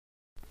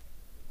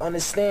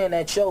understand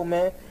that, yo,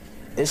 man,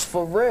 it's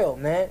for real,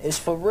 man. It's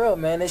for real,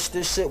 man.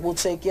 This shit will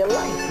take your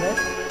life, man.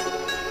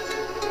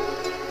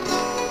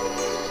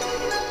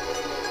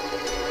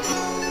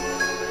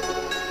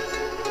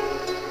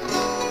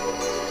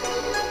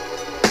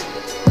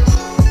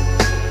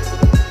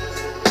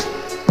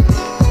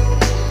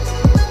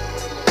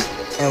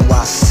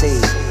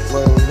 NYC,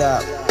 word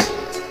up.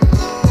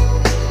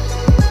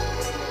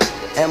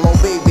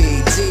 Mobb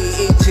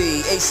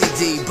Deep,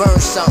 ACD, burn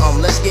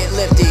something, let's get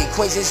lifty.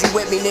 Queens, is you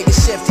with me,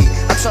 niggas shifty.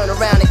 I turn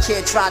around, the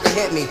kid tried to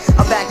hit me.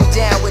 I back him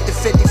down with the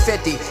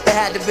 50-50. It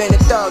had to been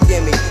a thug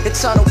in me. The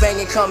tunnel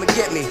banging, come and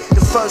get me. The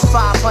first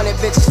 500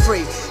 bitches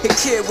free. The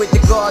kid with the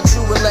guard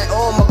drew and let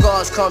all my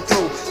guards come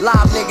through.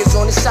 Live niggas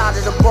on the side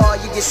of the bar,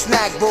 you get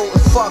smacked, boo,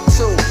 and fuck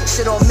too.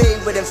 Shit on me,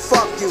 but then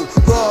fuck you.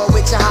 Go on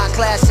with your high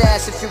class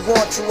ass if you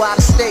want to. Out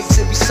of state,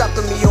 should be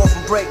sucking me off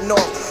and breaking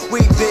off.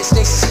 We bitch,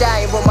 they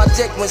stallion, but my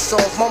dick went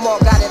soft. My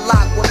mom got it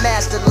locked with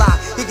master lock.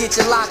 You get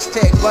your locks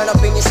picked, run up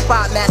in your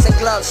spot, mask and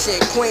glove shit.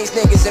 Queens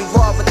niggas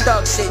involved with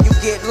thug shit, you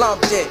get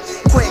lumped it.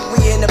 Quick,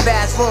 we in the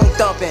bathroom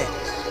dumping.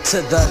 To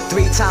the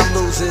 3-time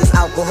losers,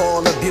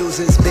 alcohol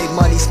abusers, big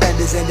money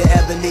spenders and the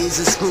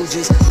Ebenezer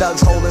Scrooges. Thugs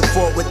holding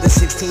fort with the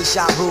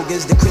 16-shot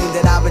Rugers. The cream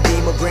that I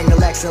redeem will bring a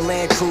Lexus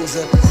Land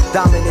Cruiser.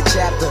 Dominant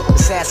chapter,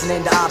 assassin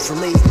in the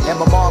obsolete.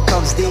 And my mom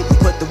comes deep, you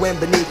put the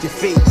wind beneath your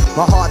feet.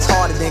 My heart's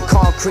harder than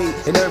concrete.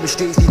 In urban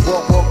streets, we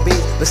walk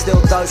beat, but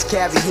still thugs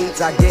carry heats.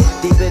 I get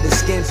deeper than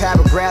skin,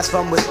 paragraphs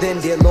from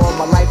within. Dear Lord,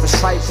 my life is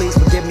trite, please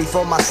forgive me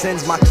for my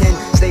sins. My kin,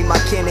 stay my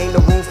kin, ain't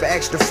no room for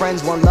extra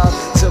friends. One love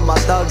to my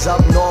thugs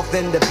up north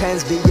in the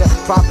pens. Be a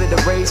prophet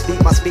of rage,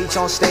 speak my speech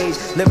on stage.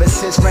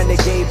 Lyricist,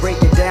 renegade,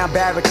 breaking down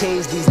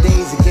barricades. These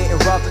days are getting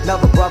rough,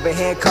 another brother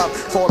handcuffed.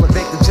 Falling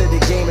victim to the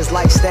game, his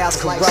lifestyle's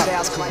corrupt.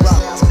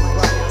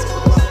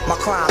 My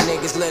crime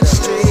niggas live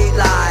street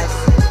life.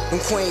 Them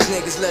Queens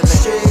niggas living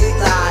street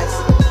life.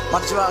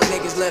 My drug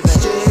niggas living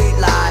street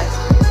life.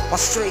 My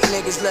street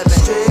niggas living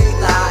street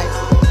life.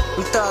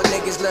 Them thug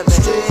niggas living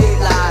street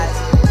life.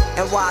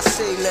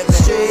 NYC living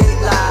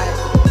street life.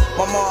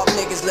 My mob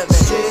niggas living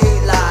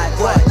street life.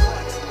 What?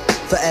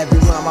 For every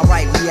rhyme I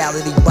write,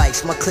 reality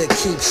bites. My clip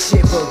keeps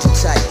shit virgin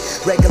tight.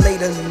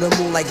 Regulator in the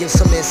moonlight, give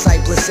some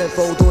insight, bliss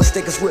info. Doing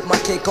stickers with my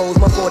kick holes.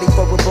 My 40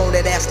 for a bro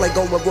that acts like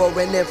going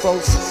roaring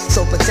infos.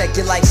 So protect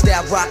your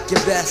lifestyle, rock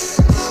your best.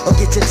 Or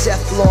get your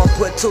Teflon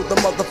put to the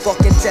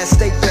motherfucking test.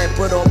 Stay bent,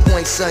 put on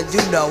point, son,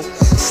 you know.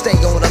 Stay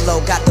on the low,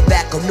 got the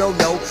back of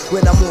no-no.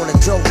 When I'm on a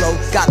Jolo,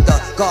 got the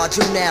guard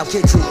you now,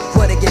 get you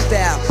wanna get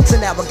foul.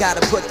 So now I gotta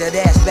put that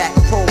ass back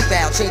in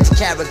profile. Change the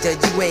character,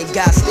 you ain't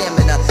got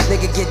stamina.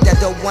 Nigga, get that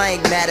dough, I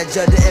ain't mad at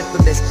the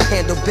infamous.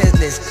 Handle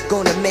business,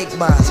 gonna make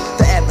mines.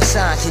 Forever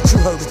sign, shit you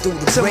heard it through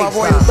the grapevine. To my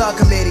royal thug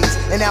committees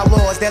and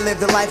outlaws that live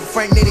the life of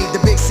Frank Nitty.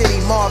 The big city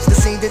mobs, the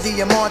scene that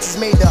the Amontes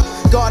made the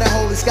God and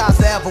holy skies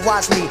forever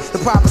watch me. The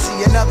prophecy,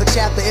 another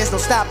chapter, is no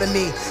stopping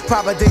me.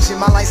 Proposition,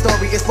 my life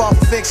story is far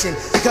from fiction.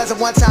 Because of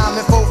one time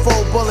and 4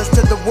 bullets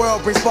to the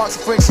world bring sparks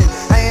of friction.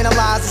 I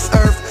analyze this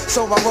earth,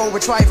 so I roll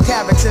with trife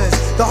characters.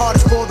 The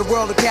hardest for the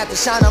world to capture,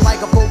 shining like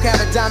a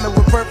 4-carat diamond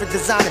with perfect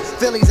design.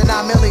 Phillies and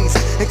 9 millies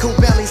and cool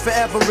bellies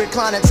forever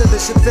reclining to the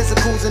ship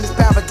physicals in this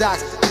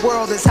paradox. The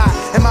world is hot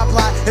and my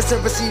plot is to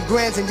receive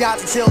grands and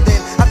yachts. Until then,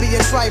 I be a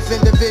trife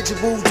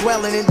individual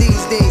dwelling in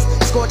these days.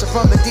 Scorching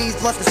from the D's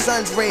plus the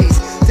sun's rays.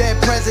 Dead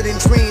president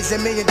dreams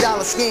and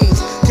 $1,000,000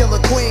 schemes. Killer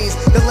queens,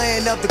 the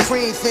land of the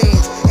cream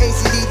fiends.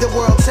 ACD, the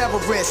world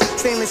terrorist.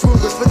 Stainless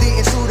Rugers for the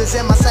intruders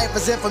and my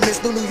ciphers infamous.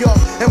 Through New York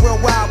and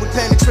worldwide, we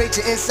penetrate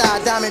your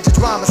inside. Diamond your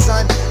drama,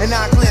 son, and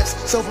 9 clips.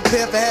 So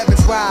prepare for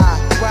heaven's ride.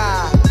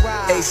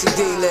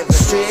 ACD living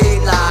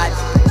street life.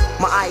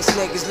 My ice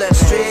niggas living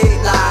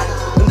street life.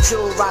 Them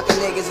jewel rockin'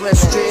 niggas living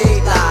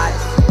street life.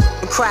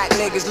 Them crack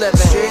niggas living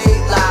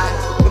street life.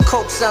 Them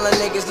coke selling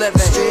niggas living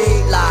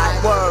street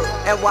life. Word,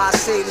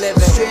 NYC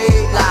living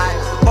street life.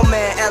 My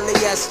man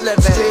LES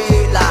living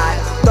street life.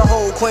 The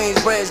whole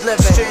Queensbridge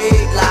living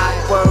street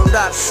life. Word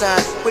up,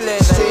 son, we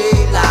live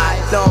street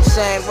life. Know what I'm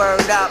saying?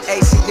 Word up,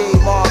 ACD,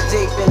 Mobb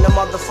Deep in the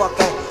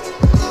motherfucking.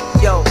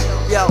 Yo,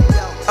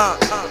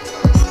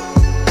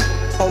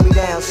 hold me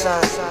down,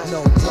 son.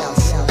 No doubt,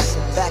 son.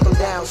 Back him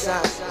down, son.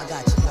 I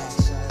got you.